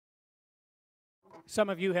Some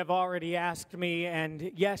of you have already asked me,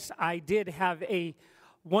 and yes, I did have a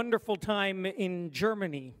wonderful time in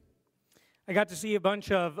Germany. I got to see a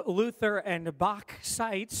bunch of Luther and Bach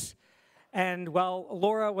sites, and well,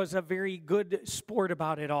 Laura was a very good sport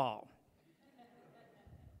about it all.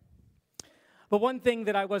 But one thing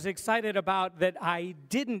that I was excited about that I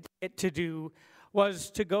didn't get to do was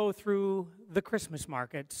to go through the Christmas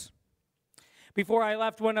markets. Before I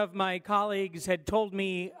left, one of my colleagues had told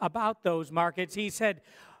me about those markets. He said,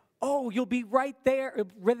 "Oh, you'll be right there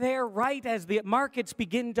right as the markets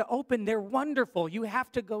begin to open. They're wonderful. You have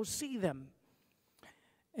to go see them."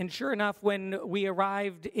 And sure enough, when we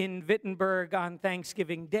arrived in Wittenberg on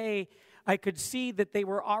Thanksgiving Day, I could see that they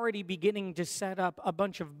were already beginning to set up a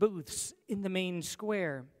bunch of booths in the main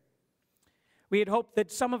square. We had hoped that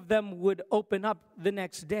some of them would open up the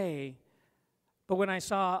next day. But when I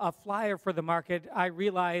saw a flyer for the market, I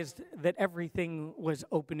realized that everything was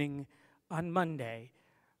opening on Monday,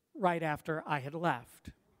 right after I had left.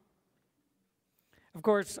 Of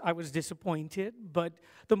course, I was disappointed, but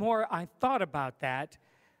the more I thought about that,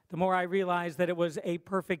 the more I realized that it was a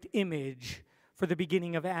perfect image for the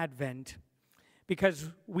beginning of Advent,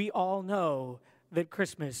 because we all know that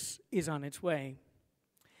Christmas is on its way.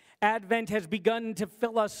 Advent has begun to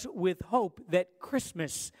fill us with hope that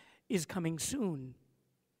Christmas is coming soon.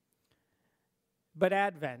 But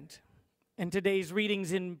Advent, and today's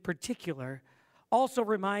readings in particular, also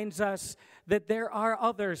reminds us that there are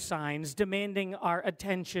other signs demanding our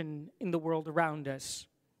attention in the world around us.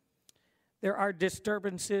 There are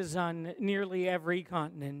disturbances on nearly every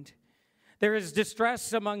continent. There is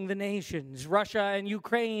distress among the nations. Russia and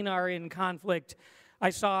Ukraine are in conflict. I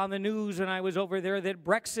saw on the news when I was over there that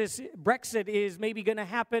Brexit is maybe going to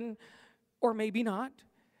happen, or maybe not.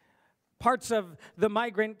 Parts of the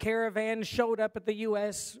migrant caravan showed up at the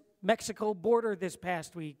U.S.-Mexico border this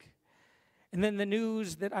past week. And then the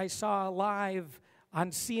news that I saw live on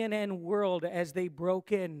CNN World as they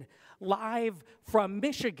broke in, live from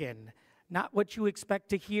Michigan, not what you expect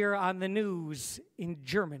to hear on the news in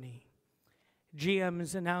Germany.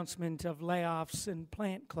 GM's announcement of layoffs and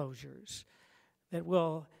plant closures that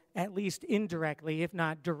will at least indirectly, if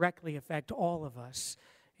not directly, affect all of us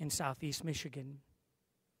in Southeast Michigan.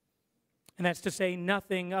 And that's to say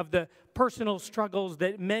nothing of the personal struggles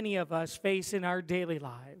that many of us face in our daily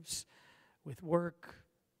lives with work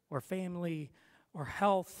or family or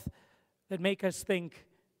health that make us think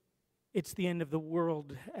it's the end of the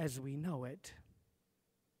world as we know it.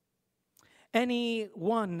 Any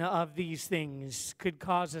one of these things could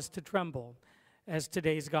cause us to tremble, as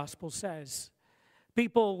today's gospel says.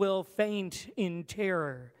 People will faint in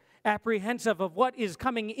terror, apprehensive of what is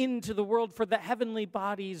coming into the world, for the heavenly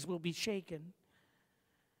bodies will be shaken.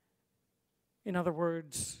 In other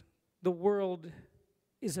words, the world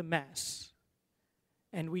is a mess,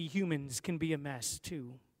 and we humans can be a mess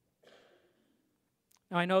too.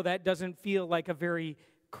 Now, I know that doesn't feel like a very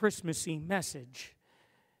Christmassy message,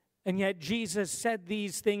 and yet Jesus said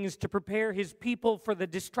these things to prepare his people for the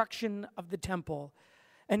destruction of the temple,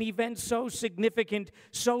 an event so significant,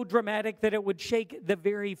 so dramatic that it would shake the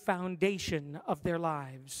very foundation of their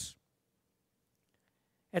lives.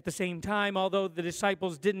 At the same time, although the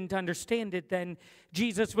disciples didn't understand it then,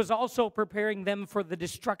 Jesus was also preparing them for the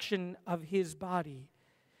destruction of his body.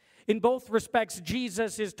 In both respects,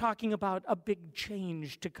 Jesus is talking about a big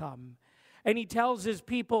change to come. And he tells his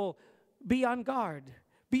people, be on guard,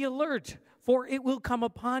 be alert, for it will come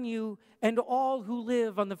upon you and all who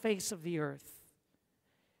live on the face of the earth.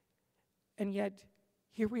 And yet,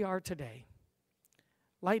 here we are today,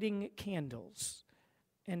 lighting candles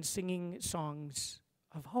and singing songs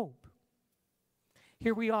of hope.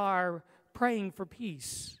 Here we are praying for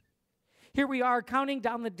peace. Here we are counting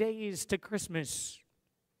down the days to Christmas.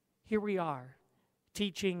 Here we are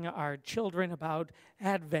teaching our children about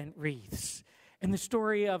Advent wreaths and the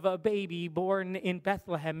story of a baby born in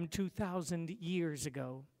Bethlehem 2,000 years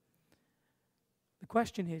ago. The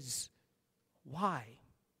question is, why?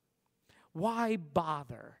 Why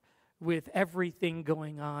bother with everything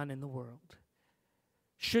going on in the world?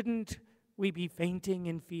 Shouldn't we be fainting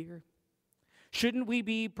in fear? Shouldn't we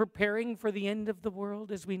be preparing for the end of the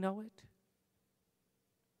world as we know it?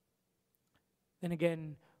 Then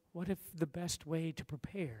again, what if the best way to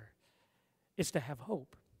prepare is to have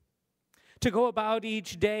hope? To go about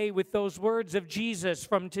each day with those words of Jesus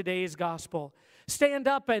from today's gospel. Stand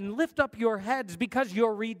up and lift up your heads because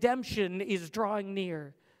your redemption is drawing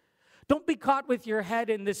near. Don't be caught with your head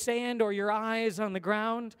in the sand or your eyes on the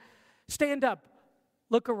ground. Stand up,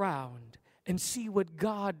 look around, and see what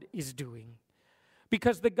God is doing.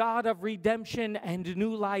 Because the God of redemption and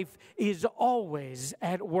new life is always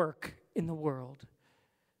at work in the world.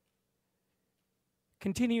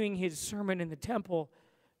 Continuing his sermon in the temple,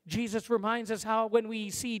 Jesus reminds us how when we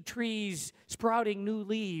see trees sprouting new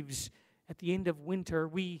leaves at the end of winter,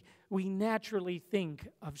 we naturally think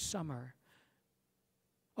of summer.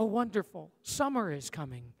 Oh, wonderful, summer is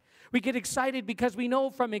coming. We get excited because we know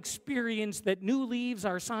from experience that new leaves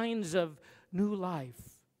are signs of new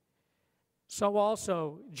life. So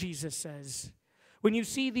also, Jesus says, when you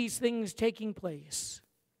see these things taking place,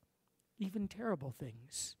 even terrible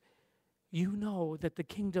things, you know that the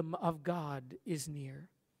kingdom of God is near.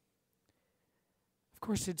 Of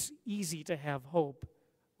course, it's easy to have hope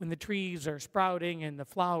when the trees are sprouting and the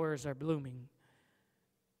flowers are blooming.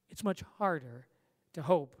 It's much harder to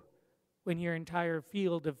hope when your entire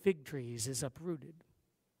field of fig trees is uprooted.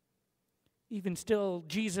 Even still,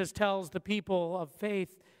 Jesus tells the people of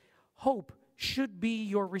faith, hope should be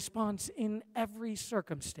your response in every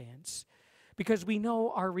circumstance, because we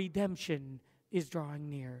know our redemption is drawing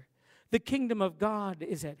near. The kingdom of God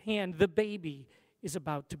is at hand. The baby is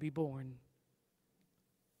about to be born.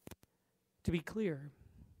 To be clear,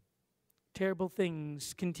 terrible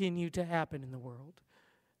things continue to happen in the world.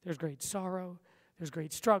 There's great sorrow, there's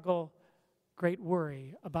great struggle, great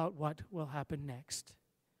worry about what will happen next.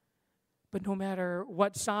 But no matter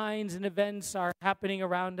what signs and events are happening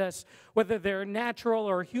around us, whether they're natural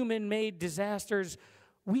or human-made disasters,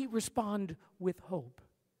 we respond with hope.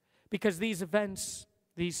 Because these events,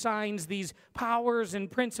 these signs, these powers and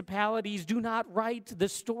principalities do not write the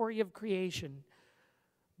story of creation.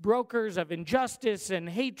 Brokers of injustice and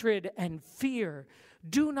hatred and fear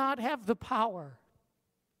do not have the power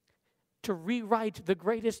to rewrite the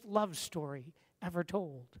greatest love story ever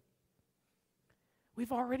told.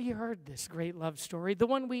 We've already heard this great love story, the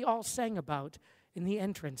one we all sang about in the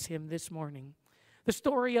entrance hymn this morning. The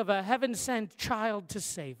story of a heaven-sent child to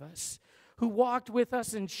save us, who walked with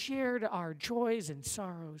us and shared our joys and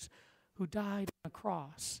sorrows, who died on a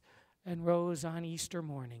cross and rose on Easter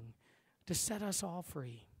morning to set us all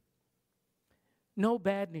free. No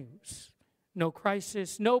bad news, no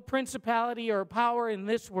crisis, no principality or power in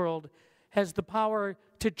this world has the power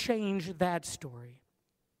to change that story.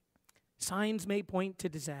 Signs may point to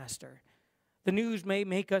disaster. The news may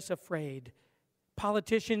make us afraid.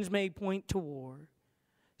 Politicians may point to war.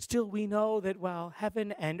 Still, we know that while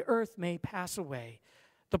heaven and earth may pass away,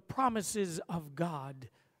 the promises of God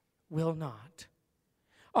will not.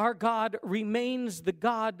 Our God remains the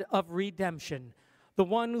God of redemption, the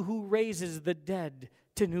one who raises the dead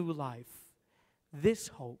to new life. This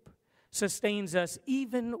hope sustains us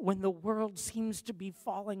even when the world seems to be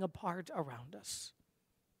falling apart around us.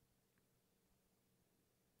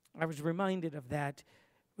 I was reminded of that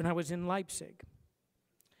when I was in Leipzig.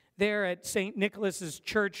 There at St. Nicholas's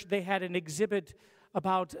Church, they had an exhibit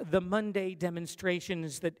about the Monday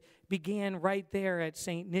demonstrations that began right there at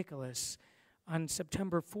St. Nicholas on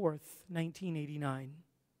September 4th, 1989.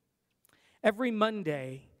 Every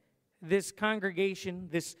Monday, this congregation,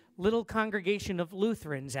 this little congregation of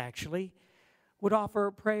Lutherans actually, would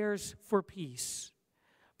offer prayers for peace.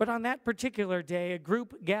 But on that particular day, a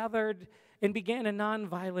group gathered and began a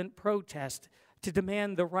nonviolent protest to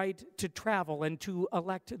demand the right to travel and to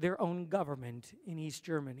elect their own government in East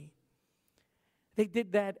Germany. They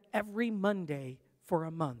did that every Monday for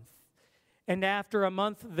a month. And after a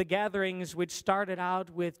month, the gatherings, which started out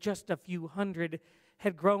with just a few hundred,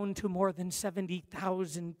 had grown to more than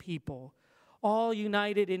 70,000 people, all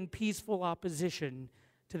united in peaceful opposition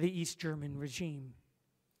to the East German regime.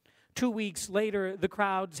 2 weeks later, the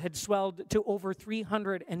crowds had swelled to over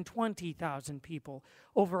 320,000 people,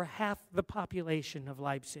 over half the population of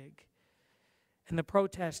Leipzig. And the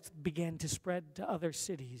protests began to spread to other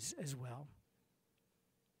cities as well.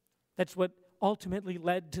 That's what ultimately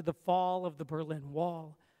led to the fall of the Berlin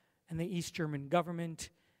Wall and the East German government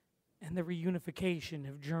and the reunification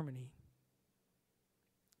of Germany.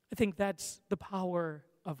 I think that's the power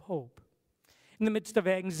of hope. In the midst of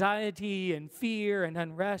anxiety and fear and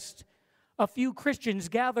unrest, a few Christians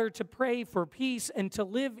gathered to pray for peace and to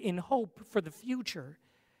live in hope for the future.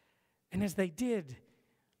 And as they did,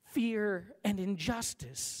 fear and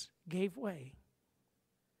injustice gave way.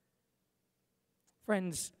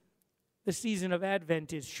 Friends, the season of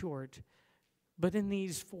Advent is short, but in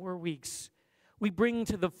these 4 weeks, we bring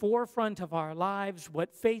to the forefront of our lives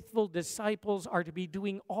what faithful disciples are to be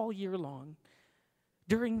doing all year long.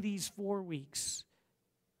 During these 4 weeks,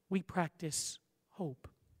 we practice hope.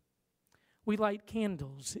 We light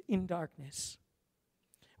candles in darkness.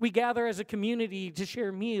 We gather as a community to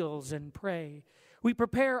share meals and pray. We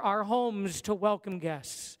prepare our homes to welcome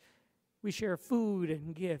guests. We share food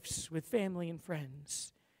and gifts with family and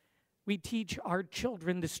friends. We teach our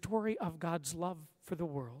children the story of God's love for the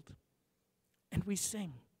world. and we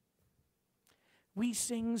sing. We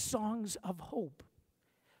sing songs of hope,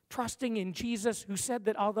 trusting in Jesus, who said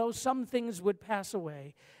that although some things would pass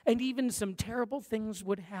away and even some terrible things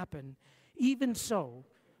would happen, even so,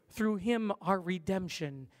 through him our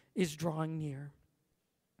redemption is drawing near.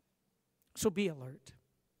 So be alert.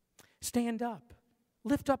 Stand up.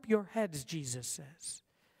 Lift up your heads, Jesus says.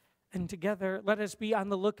 And together, let us be on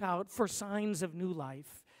the lookout for signs of new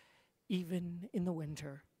life, even in the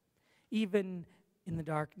winter, even in the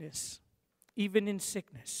darkness, even in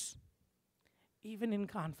sickness, even in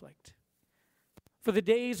conflict. For the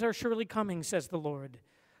days are surely coming, says the Lord,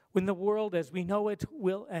 when the world as we know it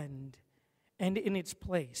will end, and in its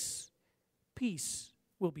place, peace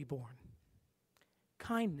will be born.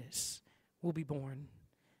 Kindness will be born.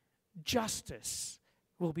 Justice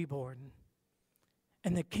will be born.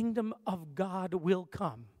 And the kingdom of God will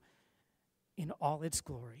come in all its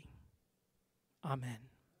glory. Amen.